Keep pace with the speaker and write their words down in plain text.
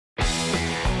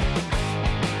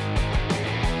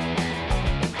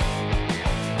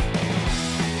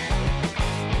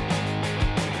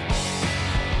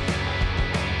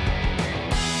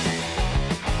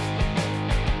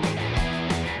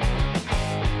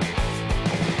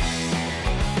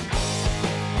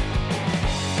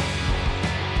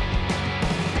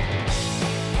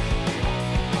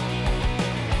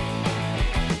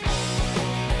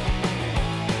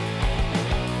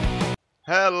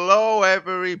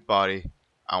everybody,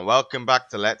 and welcome back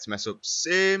to Let's Mess Up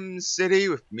SimCity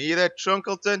with me there,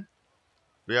 Trunkleton.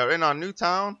 We are in our new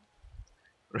town.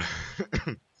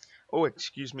 Oh,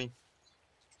 excuse me.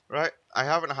 Right, I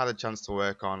haven't had a chance to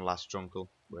work on Last Trunkle,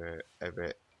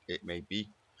 wherever it may be.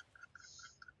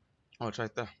 Oh, it's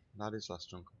right there. That is Last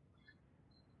Trunkle.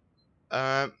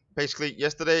 Basically,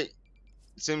 yesterday,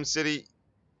 SimCity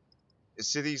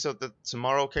Cities of the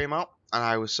Tomorrow came out, and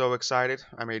I was so excited.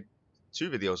 I made 2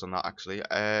 videos on that actually.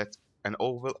 A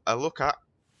look at.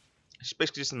 It's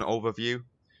basically just an overview.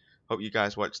 Hope you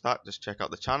guys watched that. Just check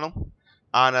out the channel.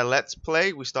 And a let's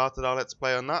play. We started our let's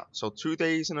play on that. So 2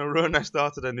 days in a run, I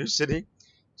started a new city.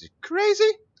 It's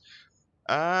crazy.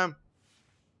 In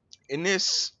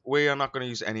this, we are not going to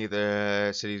use any of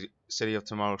the City of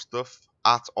Tomorrow stuff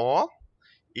at all,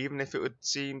 even if it would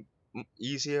seem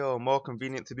easier or more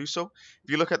convenient to do so.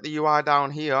 If you look at the UI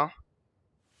down here,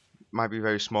 might be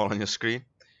very small on your screen.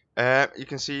 You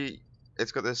can see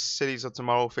it's got this Cities of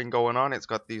Tomorrow thing going on. It's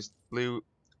got these blue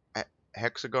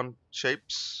hexagon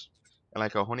shapes and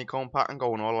like a honeycomb pattern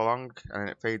going all along, and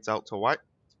it fades out to white.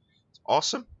 It's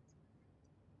awesome.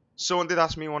 Someone did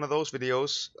ask me in one of those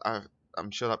videos.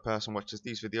 I'm sure that person watches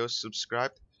these videos,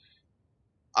 subscribed.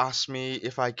 Asked me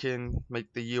if I can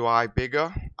make the UI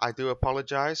bigger. I do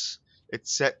apologize.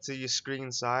 It's set to your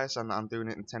screen size, and I'm doing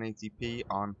it in 1080p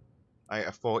on a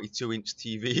 42-inch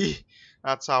TV.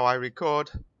 That's how I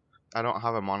record. I don't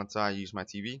have a monitor. I use my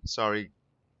TV. Sorry,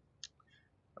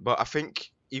 but I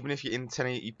think even if you're in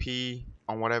 1080p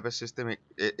on whatever system,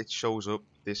 it shows up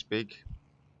this big.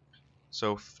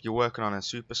 So if you're working on a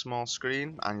super small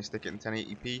screen and you stick it in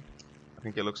 1080p, I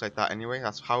think it looks like that anyway.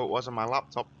 That's how it was on my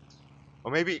laptop.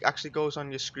 Or maybe it actually goes on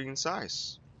your screen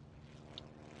size,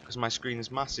 because my screen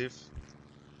is massive.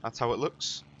 That's how it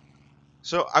looks.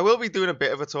 So I will be doing a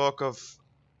bit of a talk of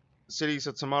Cities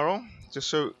of Tomorrow, just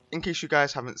so in case you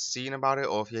guys haven't seen about it,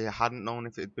 or if you hadn't known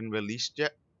if it had been released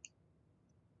yet.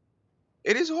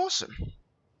 It is awesome.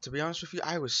 To be honest with you,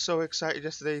 I was so excited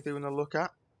yesterday doing a look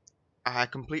at. I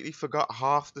completely forgot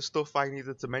half the stuff I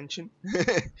needed to mention.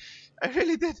 I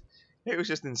really did. It was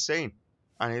just insane,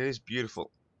 and it is beautiful.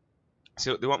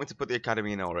 So they want me to put the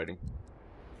academy in already.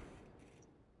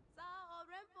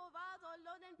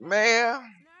 Mayor,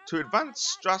 to advance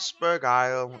Strasbourg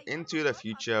Isle into the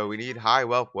future, we need high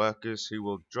wealth workers who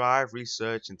will drive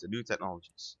research into new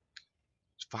technologies.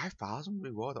 5,000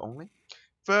 reward only.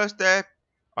 First step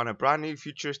on a brand new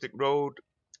futuristic road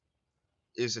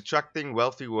is attracting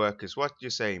wealthy workers. What do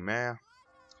you say, Mayor?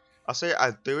 I'll say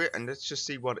I'll do it, and let's just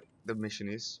see what the mission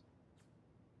is.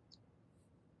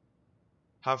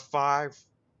 Have 5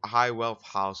 high wealth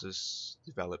houses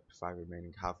developed, 5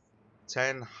 remaining. Have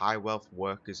 10 high wealth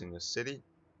workers in your city,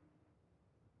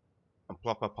 and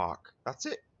plop a park. That's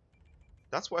it.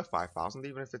 That's worth 5,000,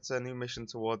 even if it's a new mission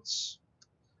towards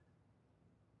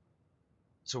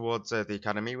the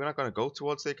academy. We're not going to go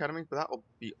towards the academy, but that will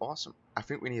be awesome. I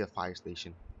think we need a fire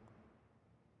station.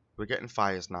 We're getting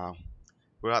fires now.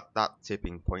 We're at that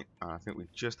tipping point, and I think we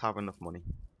just have enough money.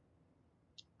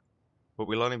 But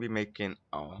we'll only be making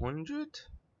 100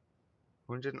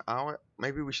 an hour.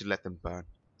 Maybe we should let them burn.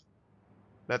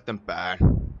 Let them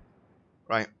burn.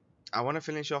 Right. I want to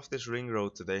finish off this ring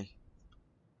road today.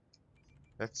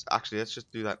 Let's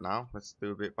just do that now. Let's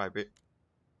do it bit by bit.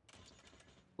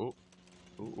 Oh.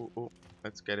 Ooh.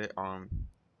 Let's get it on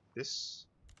this.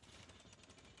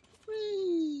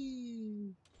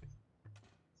 Whee!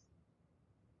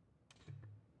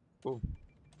 Oh.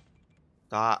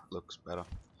 That looks better.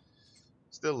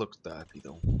 Still looks derpy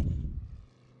though.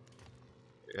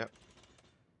 Yep.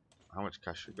 How much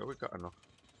cash we got? We got enough.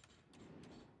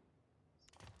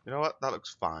 You know what? That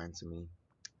looks fine to me.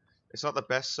 It's not the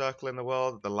best circle in the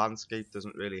world. The landscape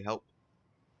doesn't really help.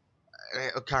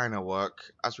 It'll kind of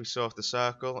work. As we saw with the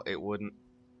circle, it wouldn't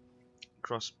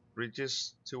cross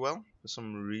bridges too well for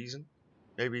some reason.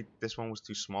 Maybe this one was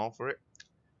too small for it.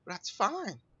 But that's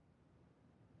fine.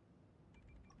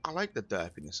 I like the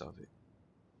derpiness of it.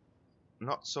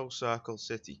 Not so Circle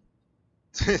City.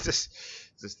 just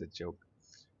a joke.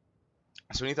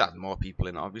 So we need to add more people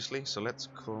in, obviously. So let's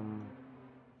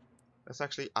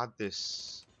actually add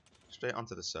this straight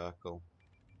onto the circle.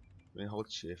 We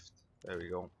hold shift. There we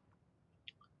go.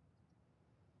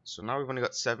 So now we've only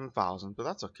got 7,000, but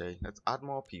that's okay. Let's add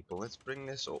more people. Let's bring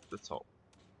this up the top.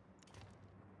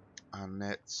 And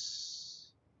let's...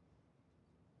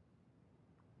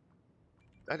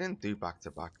 I didn't do back to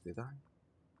back, did I?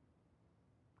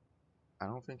 I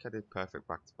don't think I did perfect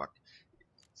back to back.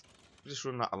 Just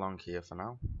run that along here for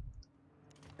now.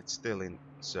 It's still in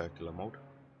circular mode.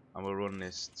 And we'll run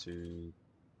this to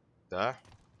there.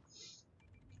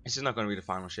 This is not going to be the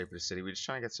final shape of the city. We're just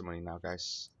trying to get some money now,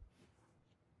 guys.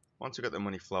 Once we get the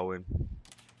money flowing,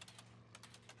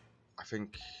 I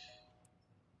think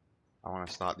I want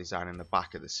to start designing the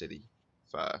back of the city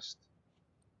first.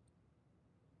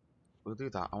 We'll do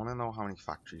that. I want to know how many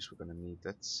factories we're going to need.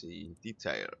 Let's see.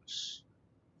 Details.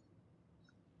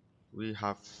 We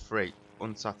have freight.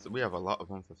 We have a lot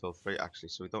of unfulfilled freight actually,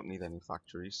 so we don't need any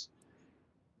factories,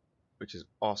 which is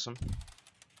awesome.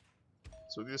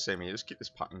 So we'll do the same here. Just keep this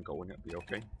pattern going. It'll be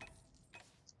okay.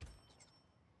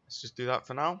 Let's just do that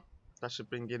for now. That should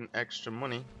bring in extra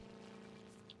money.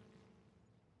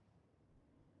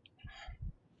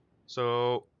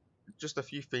 So, just a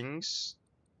few things.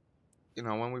 You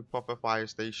know, when we pop a fire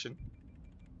station,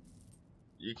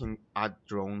 you can add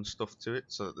drone stuff to it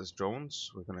so that there's drones.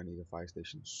 We're gonna need a fire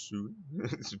station soon.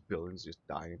 This building's just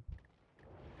dying.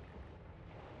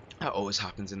 That always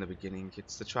happens in the beginning.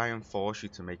 It's to try and force you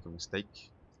to make a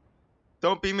mistake.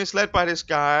 Don't be misled by this,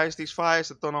 guys. These fires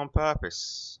are done on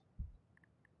purpose.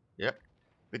 Yep.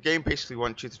 The game basically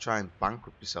wants you to try and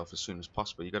bankrupt yourself as soon as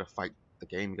possible. You gotta fight the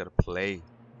game. You gotta play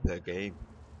the game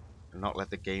and not let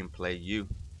the game play you.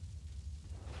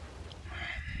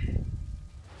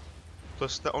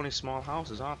 Plus, they're only small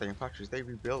houses, aren't they? In factories, they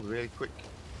rebuild really quick.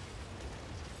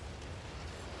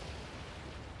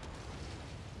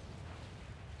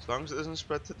 As long as it doesn't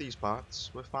spread to these parts,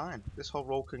 we're fine. This whole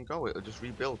road can go. It'll just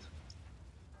rebuild.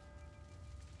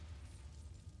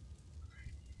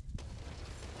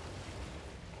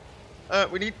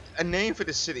 We need a name for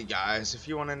the city, guys. If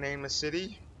you want to name the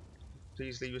city,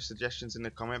 please leave your suggestions in the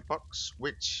comment box.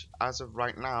 Which, as of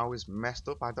right now, is messed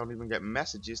up. I don't even get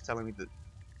messages telling me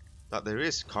that there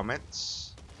is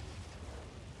comments.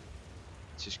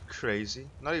 It's just crazy.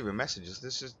 Not even messages.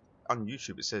 This is on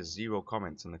YouTube. It says 0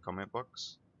 comments in the comment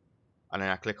box, and then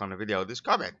I click on the video. There's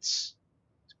comments.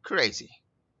 It's crazy.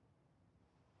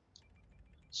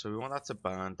 So we want that to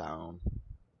burn down.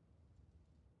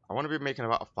 I want to be making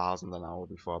about 1,000 an hour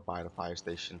before I buy the fire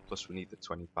station. Plus we need the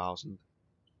 20,000.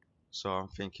 So I'm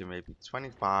thinking maybe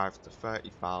 25 to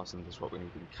 30,000 is what we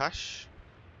need in cash.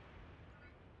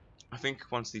 I think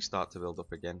once these start to build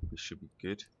up again, we should be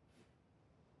good.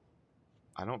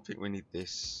 I don't think we need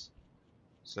this.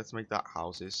 So let's make that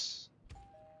houses.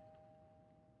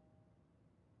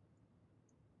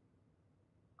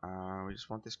 We just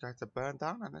want this guy to burn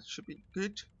down and that should be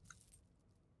good.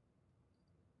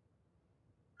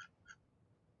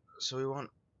 So we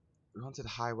wanted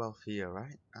high wealth here,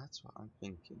 right? That's what I'm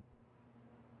thinking.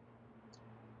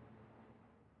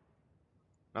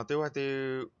 Now do I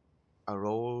do a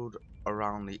road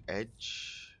around the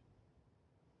edge?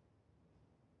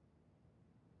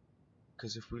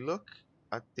 Because if we look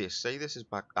at this, say this is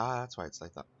back, that's why it's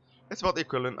like that. It's about the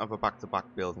equivalent of a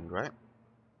back-to-back building, right?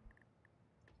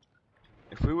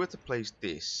 If we were to place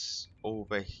this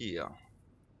over here,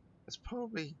 it's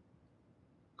probably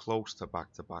close to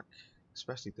back-to-back,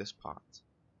 especially this part.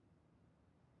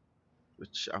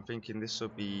 Which I'm thinking this will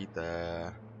be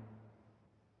the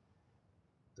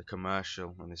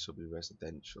commercial and this will be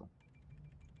residential.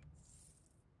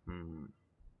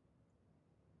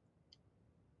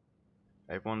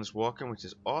 Everyone's walking, which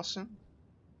is awesome.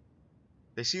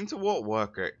 They seem to walk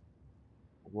worker.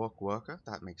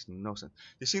 That makes no sense.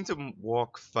 They seem to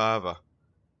walk further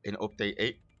in update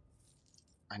 8.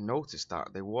 I noticed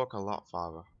that they walk a lot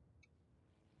farther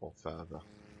or further.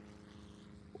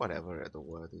 Whatever the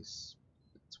word is,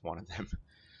 it's one of them.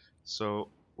 So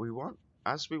we want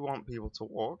people to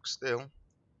walk still.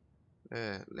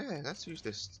 Yeah, let's use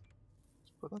this.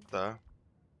 Let's put that there.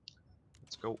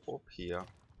 Let's go up here.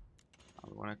 I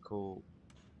want to go.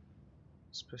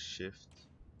 Let's press shift.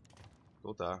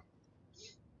 Go there.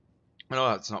 I know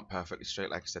that's not perfectly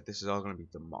straight, like I said. This is all going to be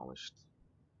demolished.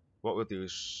 What we'll do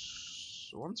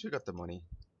is, once we got the money,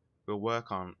 we'll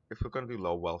work on. If we're going to do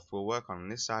low wealth, we'll work on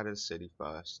this side of the city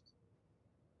first.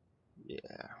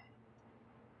 Yeah.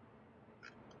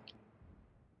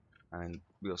 And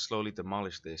we'll slowly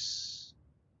demolish this.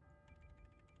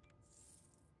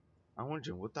 I'm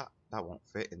wondering, would that won't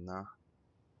fit in there?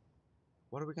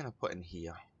 What are we gonna put in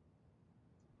here?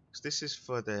 Because this is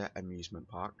for the amusement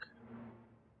park.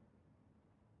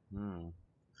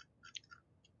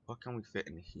 What can we fit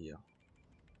in here?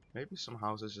 Maybe some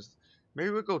houses just. Maybe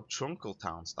we'll go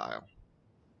Trunkleton style.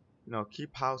 You know,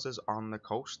 keep houses on the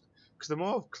coast. Because they're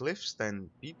more of cliffs than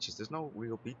beaches. There's no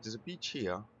real beach. There's a beach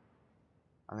here.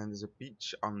 And then there's a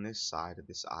beach on this side of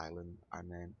this island.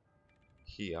 And then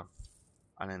here.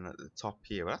 And then at the top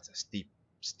here. Well, that's a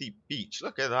steep beach.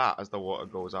 Look at that as the water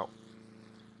goes out.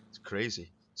 It's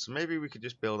crazy. So maybe we could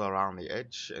just build around the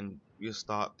edge. And we'll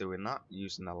start doing that.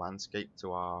 Using the landscape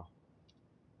to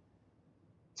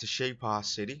to shape our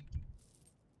city.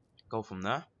 Go from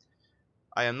there.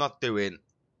 I am not doing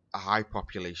a high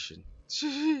population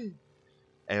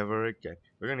ever again.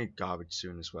 We're gonna need garbage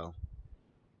soon as well.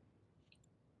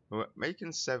 We're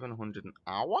making 700 an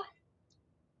hour.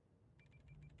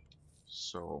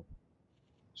 So,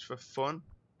 just for fun,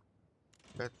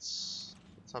 let's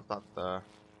have that there.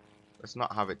 Let's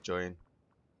not have it join.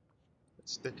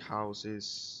 Let's stick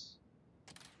houses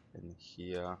in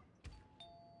here.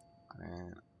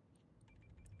 And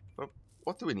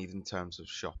what do we need in terms of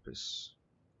shoppers?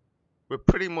 We're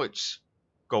pretty much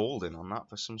golden on that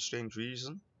for some strange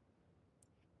reason.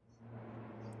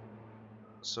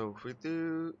 So if we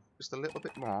do just a little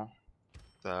bit more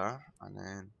there, and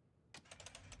then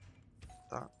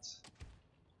that,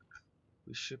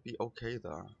 we should be okay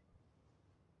there.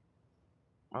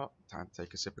 Oh, time to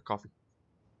take a sip of coffee.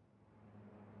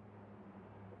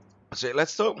 So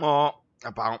let's talk more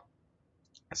about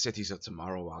cities of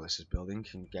tomorrow while this is building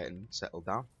and getting settled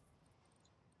down.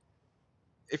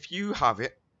 If you have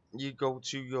it, you go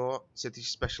to your city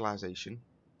specialization,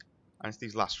 and it's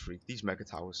these last three, these mega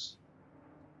towers.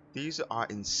 These are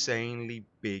insanely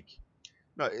big.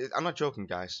 No, I'm not joking,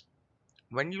 guys.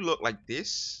 When you look like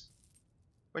this,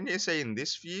 when you're saying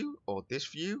this view or this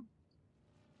view,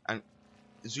 and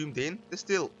zoomed in, they're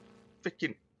still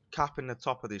freaking capping the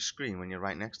top of the screen when you're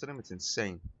right next to them. It's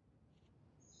insane.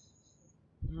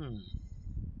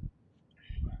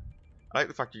 I like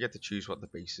the fact you get to choose what the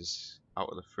base is out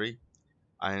of the three,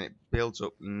 and it builds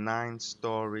up 9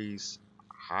 stories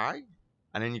high,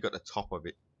 and then you got the top of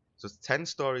it. So it's 10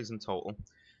 stories in total,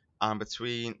 and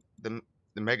between the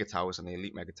mega towers and the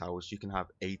elite mega towers, you can have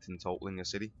 8 in total in your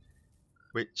city.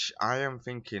 Which I am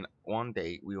thinking one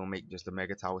day we will make just a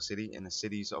mega tower city in the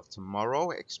cities of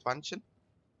tomorrow expansion.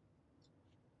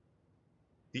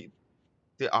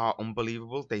 They are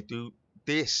unbelievable. They do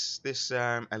this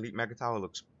elite mega tower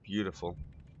looks beautiful.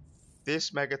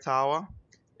 This mega tower,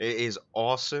 it is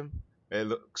awesome. It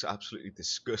looks absolutely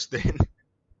disgusting.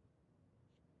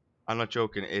 I'm not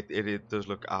joking. It does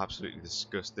look absolutely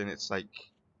disgusting. It's like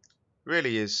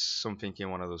really is something in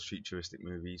one of those futuristic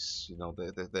movies. You know,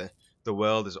 the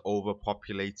world is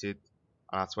overpopulated,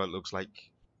 and that's what it looks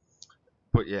like.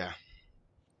 But yeah.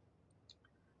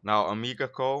 Now Amiga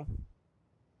Call.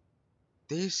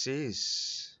 This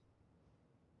is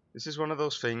one of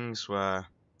those things where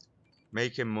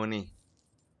making money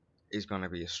is gonna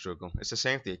be a struggle. It's the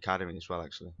same for the academy as well,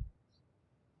 actually.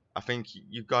 I think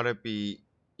you gotta be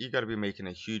making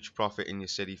a huge profit in your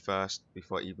city first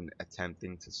before even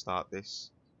attempting to start this.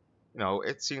 You know,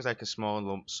 it seems like a small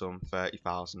lump sum,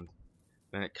 30,000.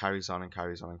 Then it carries on and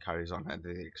carries on and carries on at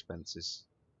the expenses.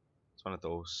 It's one of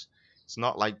those. It's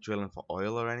not like drilling for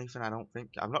oil or anything, I don't think.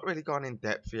 I've not really gone in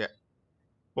depth yet,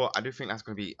 but I do think that's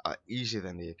going to be easier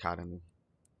than the academy.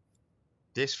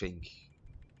 This thing.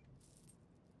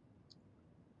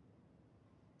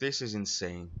 This is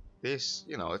insane. This,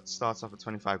 you know, it starts off at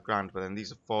 25 grand, but then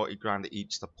these are 40 grand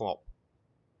each to pop.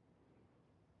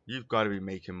 You've got to be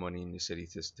making money in the city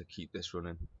to keep this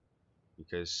running,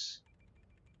 because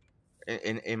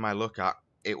in my look at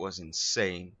it was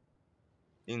insane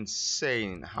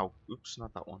how oops,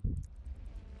 not that one,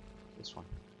 this one.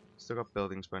 Still got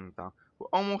buildings burning down. We're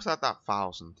almost at that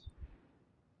 1,000.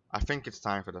 I think it's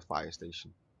time for the fire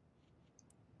station.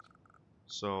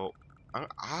 So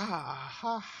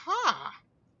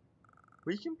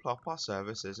we can plop our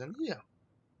services in here.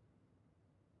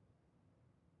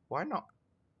 Why not?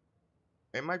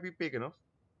 It might be big enough,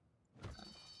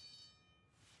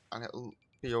 and it'll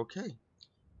be okay.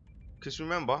 Because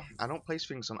remember, I don't place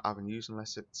things on avenues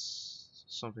unless it's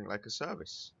something like a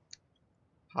service.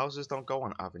 Houses don't go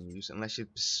on avenues unless you're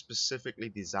specifically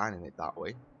designing it that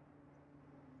way.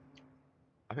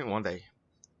 I think one day,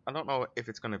 I don't know if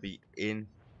it's going to be in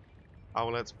our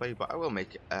Let's Play, but I will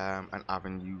make an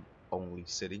avenue only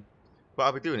city. But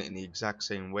I'll be doing it in the exact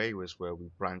same way as where we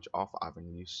branch off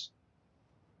avenues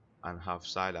and have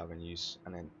side avenues,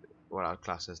 and then what I'd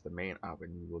class as the main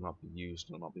avenue will not be used,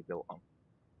 will not be built on.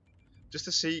 Just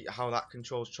to see how that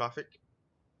controls traffic.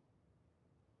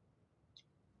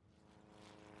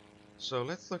 So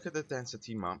let's look at the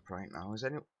density map right now.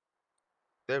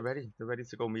 They're ready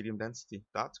to go medium density.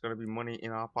 That's gonna be money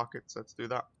in our pockets. Let's do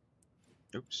that.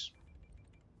 Oops.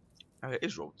 Oh, it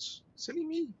is roads. Silly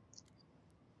me.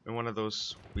 In one of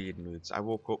those weird moods. I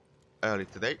woke up early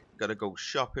today. Gotta go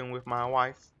shopping with my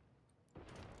wife.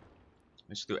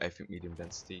 Let's do everything medium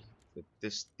density. With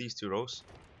these 2 rows.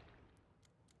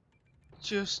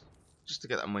 Just to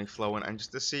get that money flowing, and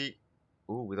just to see.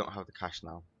 Ooh, we don't have the cash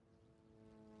now.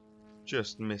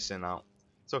 Just missing out.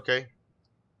 It's okay.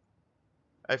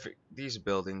 I think these are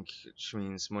building, which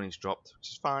means money's dropped, which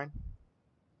is fine.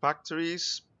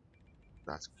 Factories,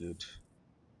 that's good.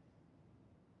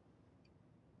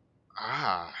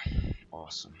 Ah,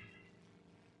 awesome.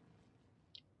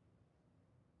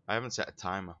 I haven't set a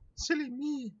timer. Silly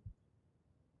me.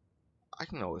 I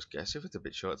can always guess if it's a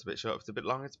bit short, it's a bit short. If it's a bit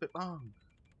long, it's a bit long.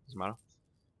 Doesn't matter.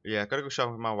 But yeah, I gotta go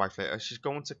shopping with my wife later. She's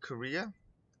going to Korea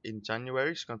in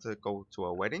January. She's going to go to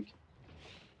a wedding.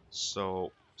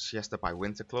 So she has to buy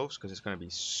winter clothes because it's going to be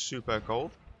super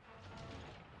cold.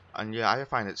 And yeah, I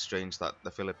find it strange that the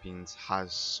Philippines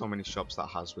has so many shops that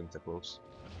has winter clothes.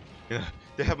 You know,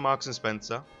 they have Marks and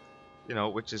Spencer, you know,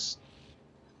 which is,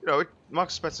 you know,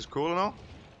 Marks and Spencer's cool and all.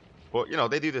 But, you know,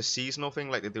 they do the seasonal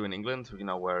thing like they do in England, you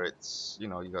know, where it's, you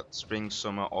know, you got spring,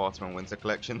 summer, autumn, and winter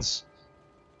collections.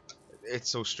 It's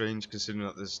so strange considering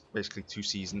that there's basically 2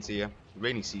 seasons here.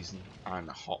 Rainy season and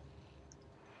hot.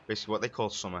 Basically what they call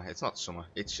summer. It's not summer,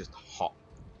 it's just hot.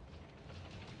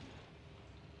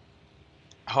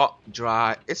 Hot,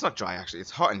 dry. It's not dry actually,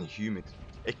 it's hot and humid.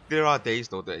 There are days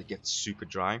though that it gets super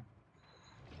dry.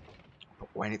 But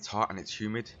when it's hot and it's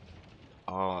humid,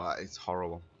 oh, it's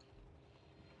horrible.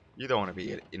 You don't want to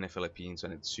be in the Philippines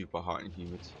when it's super hot and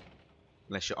humid.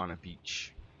 Unless you're on a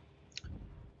beach.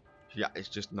 Yeah, it's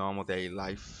just normal day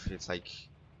life. It's like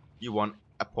you want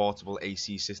a portable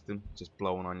AC system just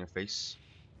blowing on your face.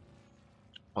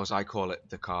 Or as I call it,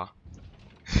 the car.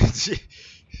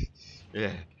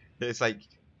 Yeah, it's like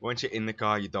once you're in the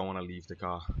car, you don't want to leave the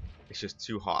car. It's just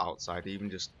too hot outside. Even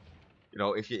just, you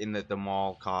know, if you're in the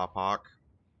mall car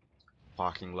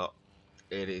parking lot,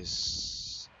 it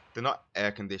is. They're not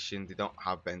air conditioned. They don't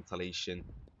have ventilation.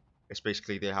 It's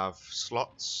basically they have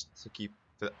slots to keep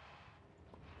for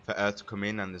air to come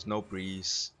in, and there's no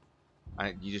breeze,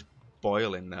 and you just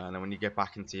boil in there. And then when you get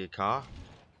back into your car,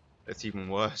 it's even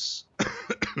worse.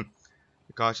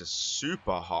 The car's just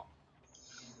super hot.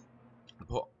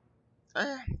 But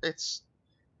it's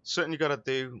something you gotta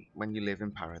do when you live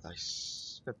in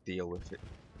paradise. You gotta deal with it.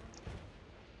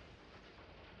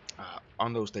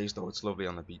 On those days though, it's lovely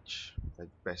on the beach. Like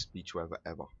best beach weather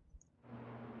ever.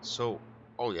 So,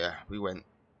 oh yeah,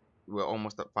 we're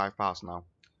almost at 5 past now.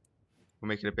 We're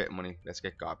making a bit of money. Let's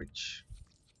get garbage.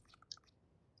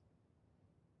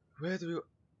 Where do we...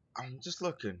 I'm just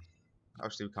looking.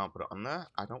 Obviously we can't put it on there.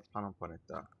 I don't plan on putting it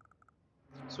there.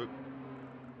 So,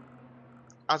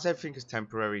 as everything is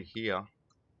temporary here,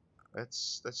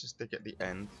 let's just stick at the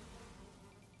end.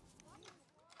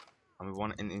 And we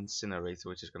want an incinerator,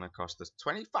 which is going to cost us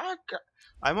 25.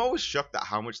 I'm always shocked at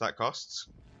how much that costs.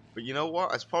 But you know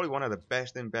what? It's probably one of the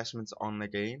best investments on the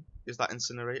game, is that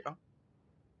incinerator.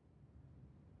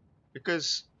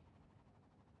 Because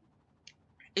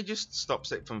it just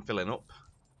stops it from filling up.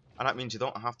 And that means you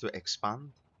don't have to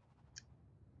expand.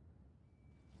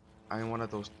 I'm one of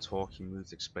those talking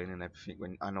moves explaining everything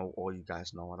when I know all you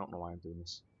guys know. I don't know why I'm doing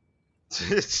this.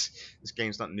 This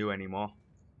game's not new anymore.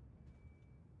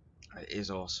 It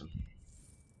is awesome.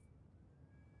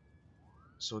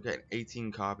 So we're getting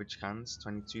 18 garbage cans,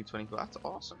 22, 24. That's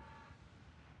awesome.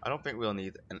 I don't think we'll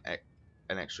need an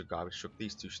extra garbage truck.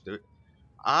 These two should do it.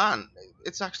 And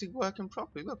it's actually working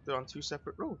properly. Look, they're on 2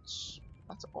 separate roads.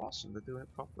 That's awesome. They're doing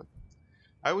it properly.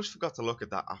 I always forgot to look at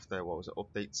that after, what was it,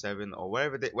 update 7 or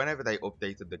whenever they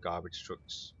updated the garbage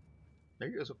trucks.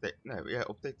 Maybe it was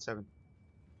update 7.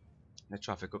 The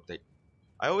traffic update.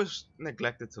 I always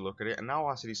neglected to look at it, and now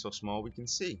our city's so small we can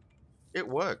see it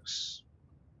works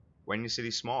when your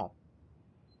city's small.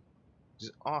 Which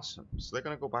is awesome. So they're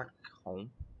gonna go back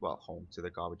home. Well, home to the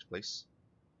garbage place.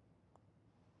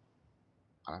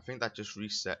 And I think that just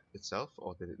reset itself,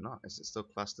 or did it not? Is it still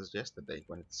classed as yesterday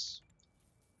when it's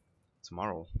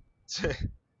tomorrow?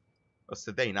 It's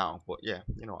today now, but yeah,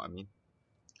 you know what I mean.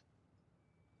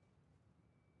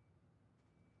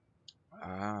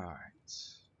 Alright.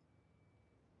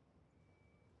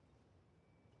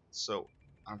 So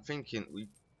I'm thinking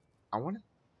I want to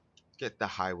get the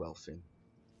high wealth in.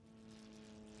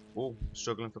 Oh,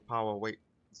 struggling for power. Wait,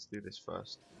 let's do this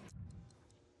first.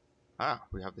 Ah,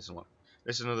 we have this one.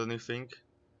 This is another new thing.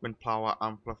 Wind power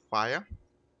amplifier.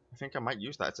 I think I might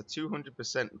use that. It's a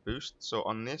 200% boost. So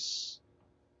on this,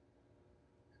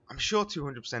 I'm sure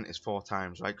 200% is 4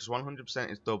 times, right? Because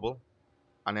 100% is double,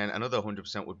 and then another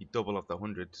 100% would be double of the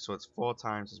 100. So it's 4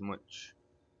 times as much.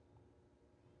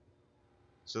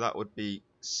 So that would be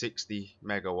 60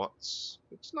 megawatts.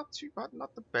 It's not too bad,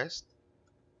 not the best.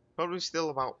 Probably still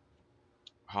about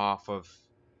half of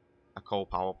a coal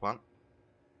power plant.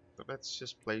 But let's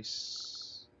just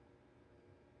place...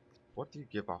 What do you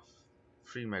give off?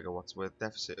 3 megawatts. We're a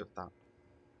deficit of that.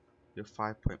 You're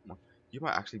 5.1. You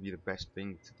might actually be the best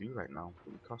thing to do right now,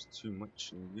 but you cost too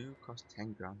much, and you cost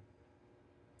 10 grand.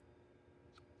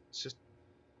 Let's just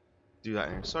do that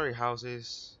anyway. Sorry,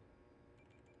 houses.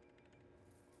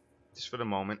 Just for the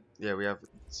moment. Yeah, we have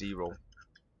 0.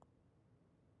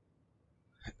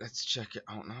 Let's check it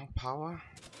out now. Power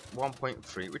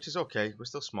 1.3, which is okay. We're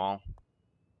still small.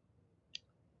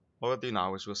 What we'll do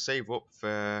now is we'll save up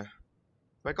for.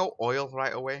 Do I go oil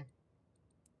right away?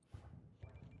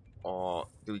 Or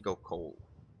do we go coal?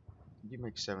 You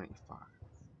make 75.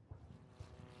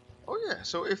 Oh yeah,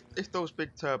 so if those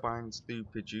big turbines do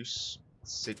produce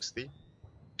 60,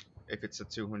 if it's a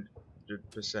 200%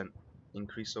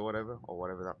 increase or whatever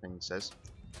that thing says,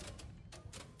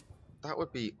 that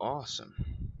would be awesome.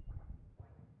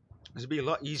 It'd be a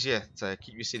lot easier to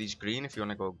keep your cities green if you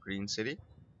want to go green city.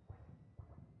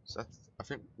 So that's, I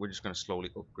think we're just going to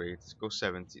slowly upgrade. Go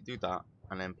 70, do that,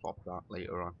 and then plop that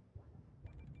later on.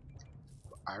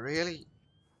 But I really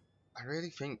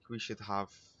think we should have,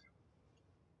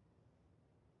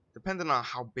 depending on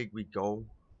how big we go,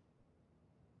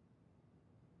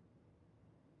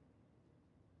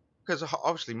 because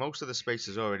obviously most of the space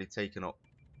is already taken up.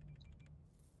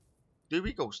 Do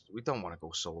we go? We don't want to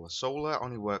go solar. Solar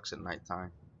only works at night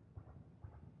time.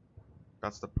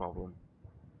 That's the problem.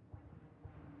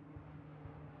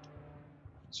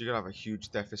 So you're gonna have a huge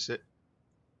deficit.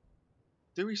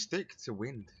 Do we stick to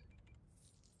wind?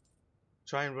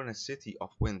 Try and run a city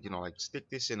off wind. You know, like stick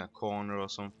this in a corner or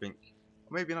something.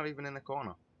 Or maybe not even in a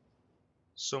corner.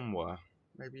 Somewhere.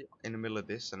 Maybe in the middle of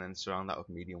this, and then surround that with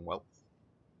medium wealth.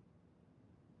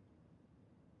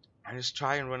 And just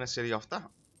try and run a city off that.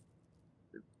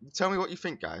 Tell me what you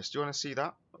think, guys. Do you want to see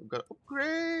that? We've got to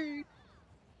upgrade.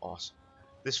 Awesome.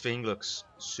 This thing looks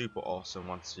super awesome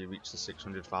once you reach the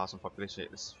 600,000 population.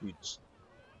 This huge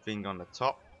thing on the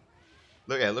top.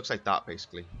 Look, yeah, it looks like that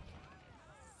basically.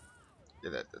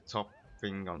 Yeah, the top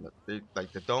thing on the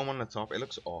like the dome on the top. It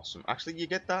looks awesome. Actually, you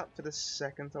get that for the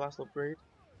second to last upgrade.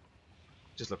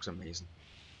 Just looks amazing.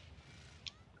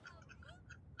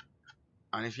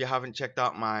 And if you haven't checked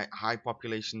out my high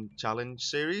population challenge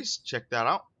series, check that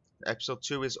out. Episode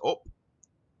 2 is up.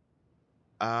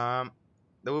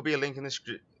 There will be a link in the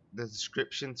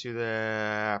description to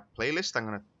the playlist. I'm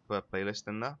gonna put a playlist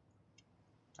in there.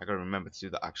 I gotta remember to do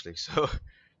that actually. So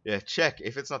yeah, check.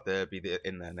 If it's not there, it'll be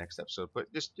in the next episode.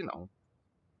 But just you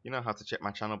know how to check my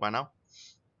channel by now.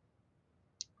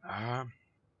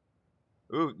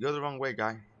 Ooh, you're the wrong way,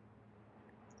 guy.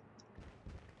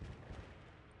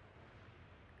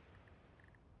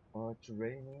 Oh, it's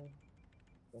raining.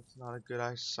 That's not a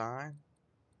good sign.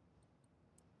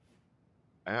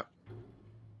 Yep.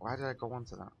 Why did I go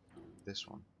onto that? This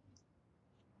one.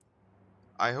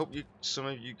 I hope some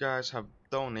of you guys have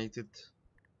donated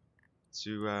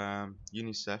to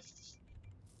UNICEF.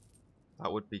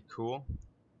 That would be cool.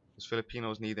 Because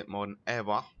Filipinos need it more than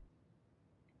ever.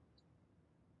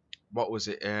 What was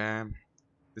it?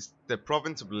 The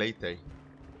province of Leyte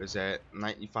was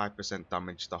 95%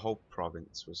 damage. The whole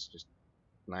province was just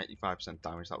 95%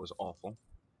 damage. That was awful.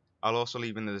 I'll also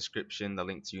leave in the description the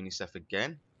link to UNICEF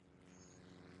again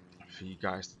for you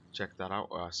guys to check that out.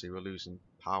 Oh, I see we're losing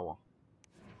power.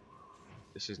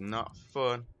 This is not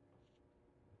fun,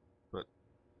 but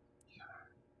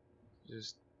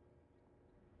just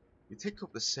you take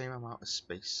up the same amount of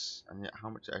space, and yet how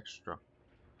much extra?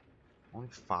 Only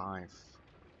 5.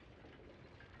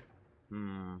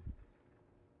 No,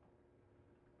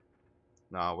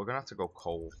 we're gonna have to go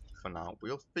coal for now.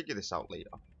 We'll figure this out later.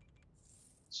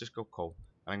 Let's just go coal.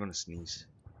 I'm gonna sneeze.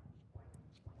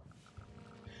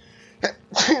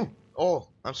 Oh,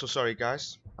 I'm so sorry,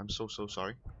 guys. I'm so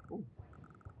sorry. Ooh.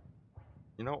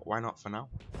 You know, why not for now?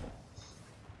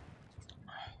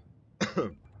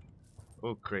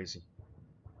 Oh, crazy.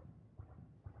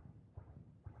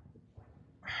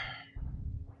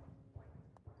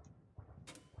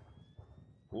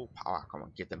 Oh, power. Come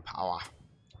on, give them power.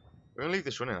 We're gonna leave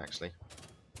this running, actually.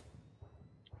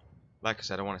 Like I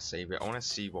said, I want to save it. I want to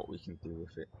see what we can do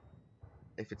with it.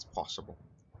 If it's possible.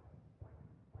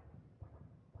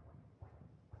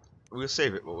 We'll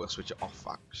save it, but we'll switch it off,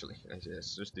 actually.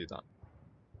 Let's just do that.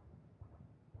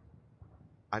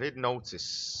 I did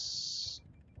notice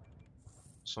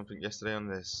something yesterday on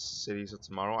the Cities of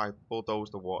Tomorrow. I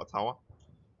bulldozed the water tower.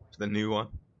 The new one.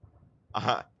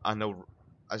 I know,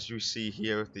 as you see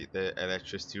here with the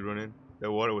electricity running,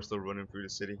 the water was still running through the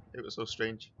city. It was so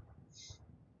strange.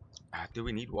 Do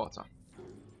we need water?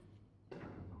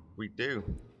 We do.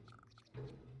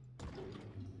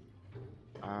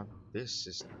 This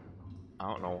is, I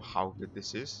don't know how good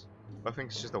this is. I think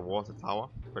it's just a water tower,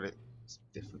 but it's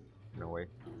different in a way.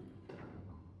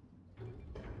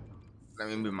 Let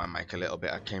me move my mic a little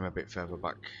bit. I came a bit further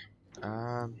back.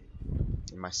 In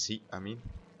my seat, I mean.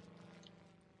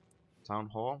 Town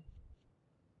hall.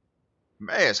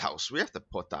 Mayor's house. We have to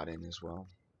put that in as well.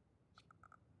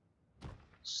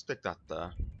 Stick that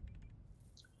there.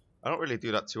 I don't really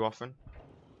do that too often.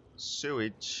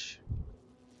 Sewage.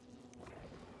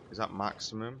 Is that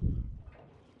maximum?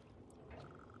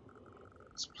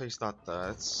 Let's place that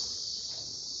there.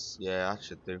 Yeah, that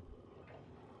should do.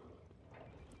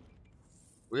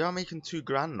 We are making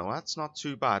 $2,000 though. That's not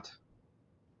too bad.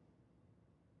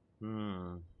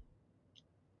 I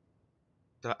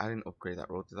didn't upgrade that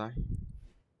road, did I?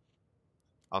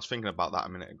 I was thinking about that a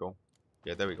minute ago.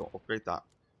 Yeah, there we go. Upgrade that.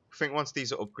 I think once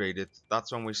these are upgraded,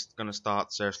 that's when we're going to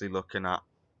start seriously looking at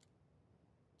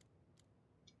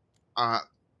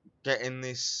getting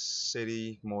this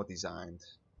city more designed.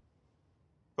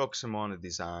 Focusing more on the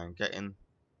design, getting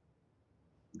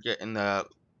the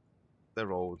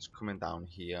roads coming down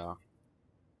here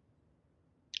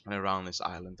and around this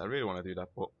island. I really want to do that,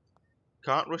 but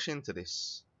can't rush into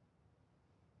this.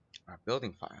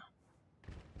 Building fire.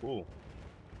 Cool.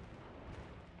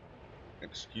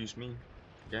 Excuse me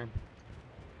again.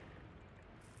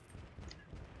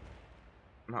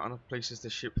 Not enough places to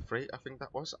ship freight, I think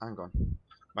that was. Hang on.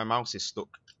 My mouse is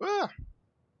stuck. Ah!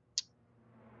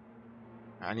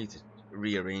 I need to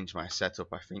rearrange my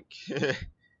setup, I think.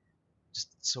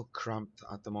 Just so cramped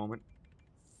at the moment.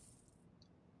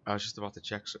 I was just about to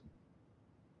check something.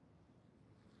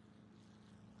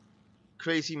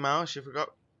 Crazy mouse, you forgot.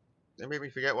 It made me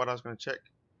forget what I was going to check.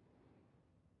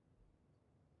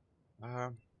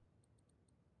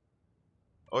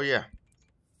 Oh yeah.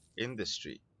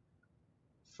 Industry.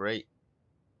 Freight.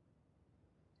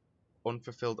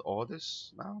 Unfulfilled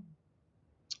orders now.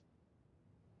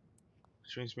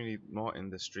 Which means we need more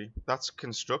industry. That's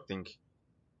constructing.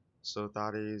 So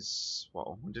that is, what,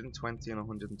 120 and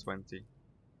 120.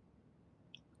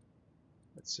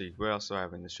 Let's see, where else do I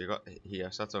have industry? I got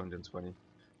here, so that's 120. So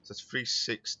that's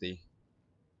 360.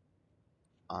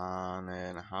 And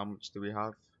then how much do we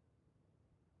have?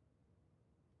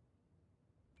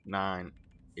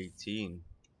 918.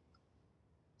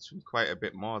 So quite a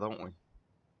bit more, don't we?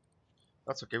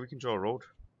 That's okay, we can draw a road.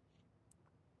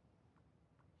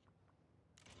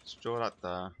 Let's draw that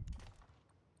there.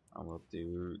 And we'll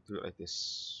do it like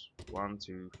this. 1,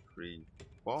 2, 3,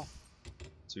 4.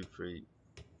 2, 3,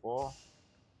 4.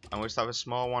 And we'll just have a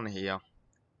small one here.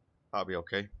 That'll be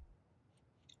okay. And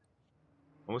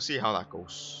we'll see how that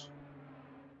goes.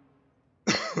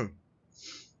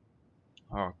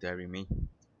 Oh, dairy me.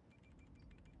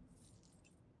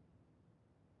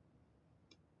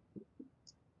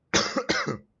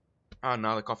 Oh,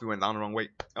 now the coffee went down the wrong way.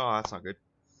 Oh, that's not good.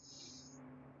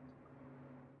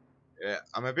 Yeah,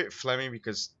 I'm a bit phlegmy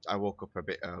because I woke up a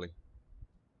bit early.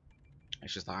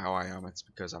 It's just how I am. It's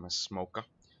because I'm a smoker.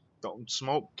 Don't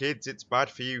smoke, kids. It's bad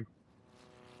for you.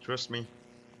 Trust me.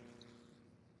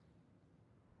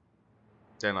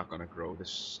 They're not going to grow.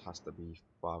 This has to be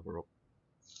farther up.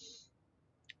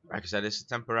 Like I said, this is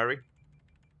temporary.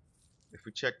 If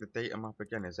we check the data map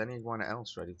again, is anyone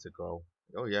else ready to grow?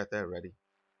 Oh yeah, they're ready.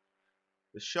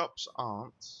 The shops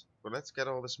aren't, but let's get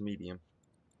all this medium.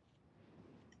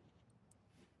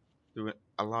 Doing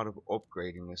a lot of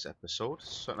upgrading this episode.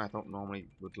 Something I don't normally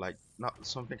would like. Not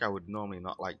something I would normally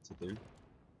not like to do.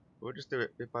 We'll just do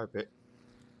it bit by bit.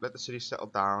 Let the city settle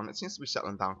down. It seems to be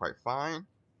settling down quite fine.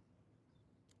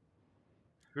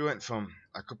 We went from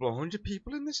a couple of hundred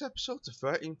people in this episode to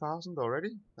 13,000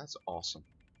 already. That's awesome.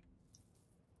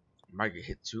 Might get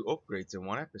hit 2 upgrades in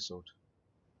one episode.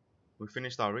 We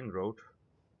finished our ring road.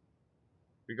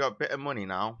 We got a bit of money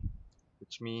now,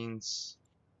 which means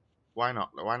why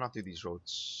not? Why not do these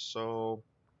roads? So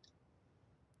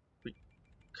we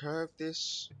curve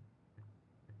this.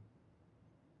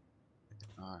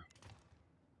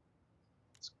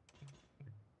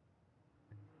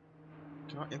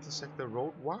 Cannot intersect the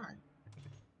road. Why?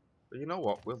 But you know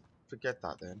what? We'll forget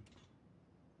that then.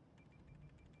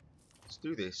 Let's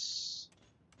do this.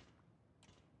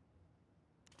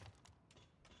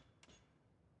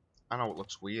 I know it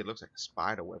looks weird. It looks like a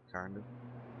spider web, kind of.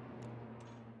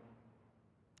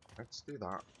 Let's do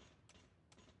that.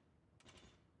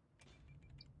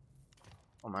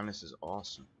 Oh man, this is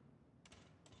awesome.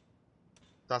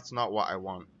 That's not what I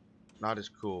want. That is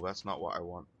cool. That's not what I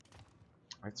want.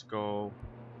 Let's go.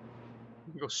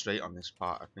 We can go straight on this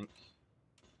part, I think.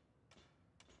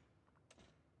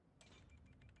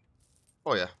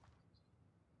 Oh yeah.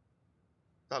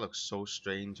 That looks so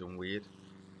strange and weird.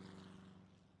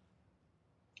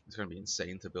 It's going to be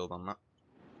insane to build on that.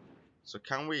 So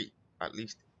can we at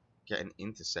least get an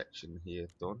intersection here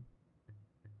done?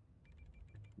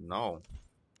 No.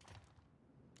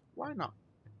 Why not?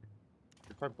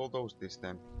 If I bulldoze this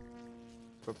then.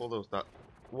 If I bulldoze that.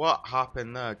 What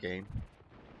happened there, game?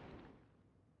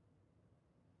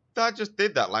 That just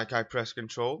did that like I pressed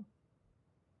control.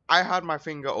 I had my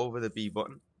finger over the B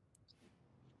button.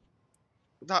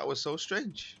 That was so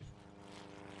strange.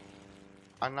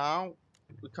 And now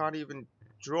we can't even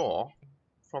draw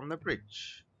from the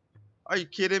bridge. Are you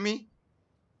kidding me?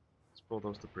 Let's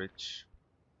bulldoze the bridge.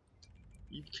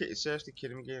 You seriously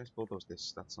kidding me, game? Let's bulldoze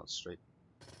this. That's not straight.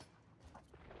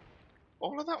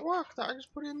 All of that work that I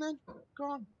just put in then,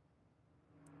 gone.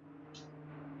 This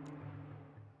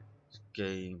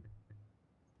game.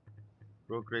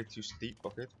 Road grade too steep.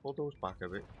 Okay, let's bulldoze back a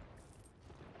bit.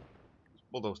 Let's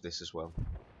bulldoze this as well.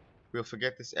 We'll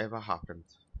forget this ever happened.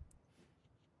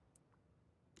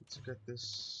 Let's get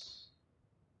this.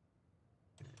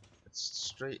 It's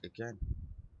straight again.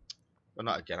 Well,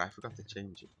 not again. I forgot to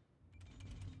change it.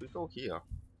 We go here.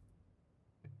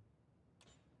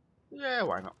 Yeah,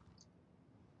 why not?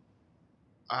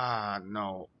 Ah,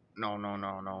 no. No, no,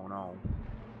 no, no, no.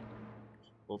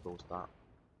 Bulldoze that.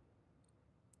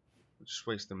 I'm just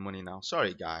wasting money now.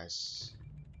 Sorry, guys.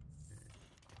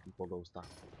 Bulldoze that.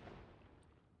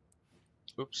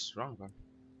 Oops, wrong one.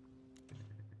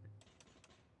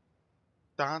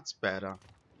 That's better.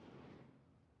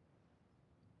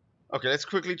 Okay, let's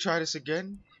quickly try this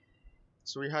again.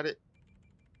 So we had it.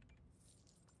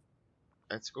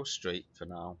 Let's go straight for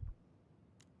now.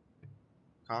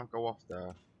 Can't go off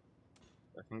there.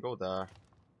 I can go there.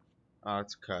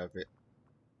 Let's curve it.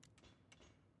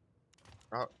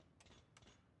 Oh.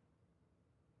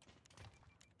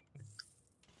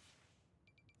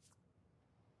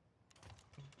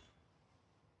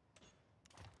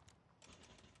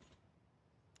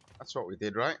 That's what we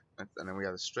did, right? And then we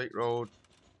had a straight road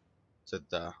to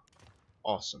there.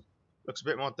 Awesome. Looks a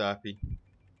bit more derpy.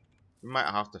 We might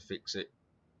have to fix it.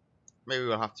 Maybe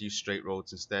we'll have to use straight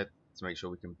roads instead to make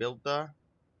sure we can build there.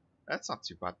 That's not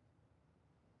too bad.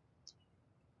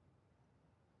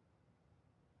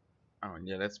 Oh, and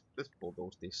yeah, let's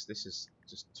bulldoze this. This is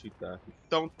just too derpy.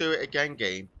 Don't do it again,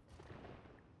 game.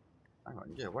 Hang on,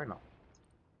 yeah, why not?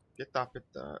 Get that bit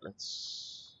there.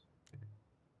 Let's.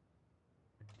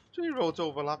 Do any roads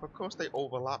overlap? Of course they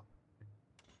overlap.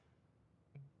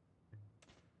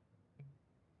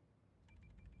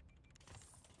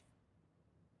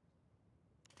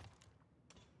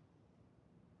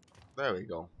 There we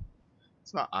go.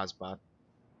 It's not as bad.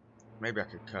 Maybe I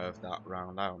could curve that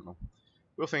round. I don't know.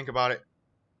 We'll think about it.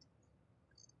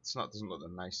 It's not. Doesn't look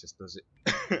the nicest, does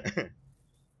it?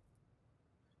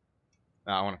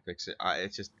 Nah, I want to fix it.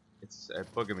 It's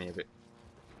bugging me a bit.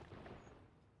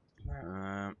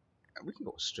 We can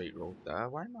go a straight road there.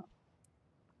 Why not?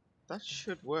 That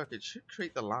should work. It should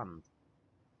create the land.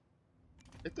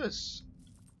 It does.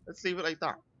 Let's leave it like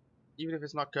that. Even if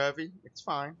it's not curvy, it's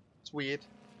fine. It's weird.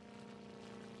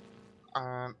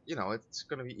 You know, it's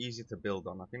gonna be easy to build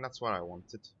on. I think that's what I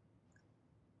wanted.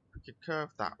 We could curve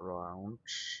that round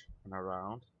and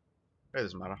around. It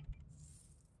doesn't matter.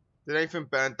 Did anything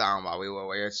burn down while we were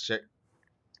away? Let's check.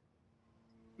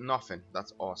 Nothing.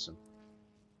 That's awesome.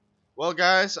 Well,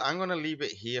 guys, I'm gonna leave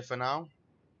it here for now.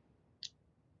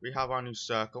 We have our new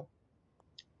circle,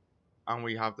 and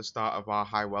we have the start of our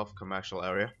high wealth commercial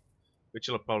area, which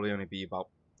will probably only be about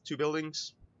 2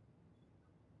 buildings.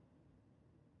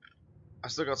 I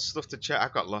still got stuff to check.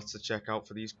 I've got lots to check out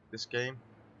for this game.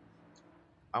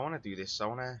 I want to do this. I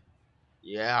want to,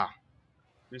 yeah.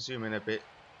 We zoom in a bit,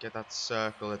 get that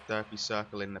circle, a derpy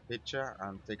circle in the picture,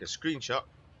 and take a screenshot.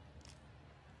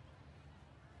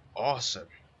 Awesome.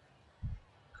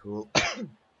 Cool.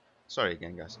 Sorry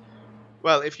again, guys.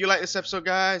 Well, if you like this episode,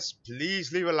 guys,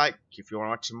 please leave a like. If you want to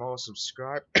watch some more,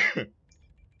 subscribe.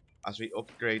 As we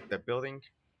upgrade the building.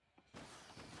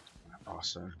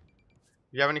 Awesome.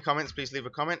 If you have any comments, please leave a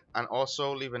comment. And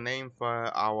also leave a name for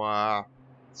our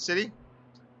city.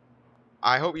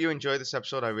 I hope you enjoyed this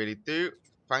episode. I really do.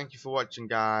 Thank you for watching,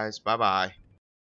 guys. Bye-bye.